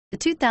The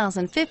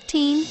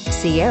 2015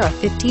 Sierra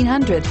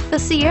 1500. The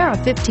Sierra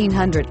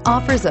 1500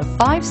 offers a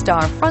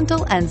 5-star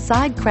frontal and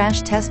side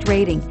crash test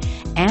rating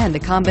and a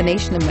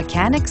combination of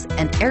mechanics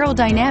and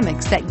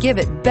aerodynamics that give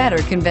it better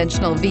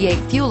conventional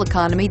V8 fuel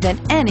economy than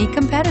any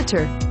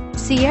competitor.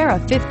 Sierra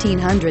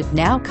 1500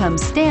 now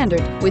comes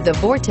standard with a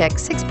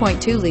Vortex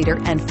 6.2-liter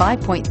and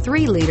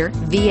 5.3-liter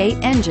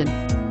V8 engine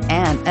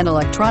and an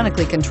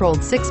electronically controlled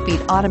 6-speed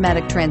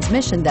automatic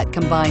transmission that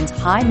combines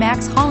high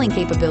max hauling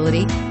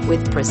capability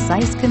with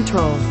precise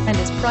control and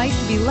is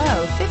priced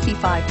below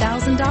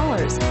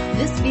 $55,000.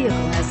 This vehicle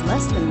has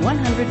less than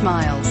 100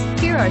 miles.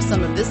 Here are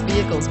some of this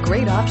vehicle's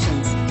great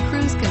options: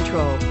 cruise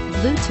control,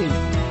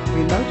 Bluetooth,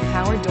 remote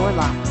power door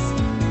locks,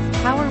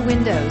 power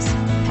windows,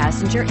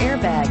 passenger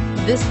airbag.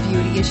 This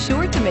beauty is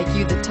sure to make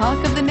you the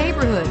talk of the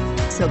neighborhood.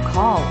 So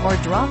call or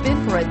drop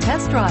in for a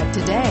test drive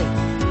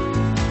today.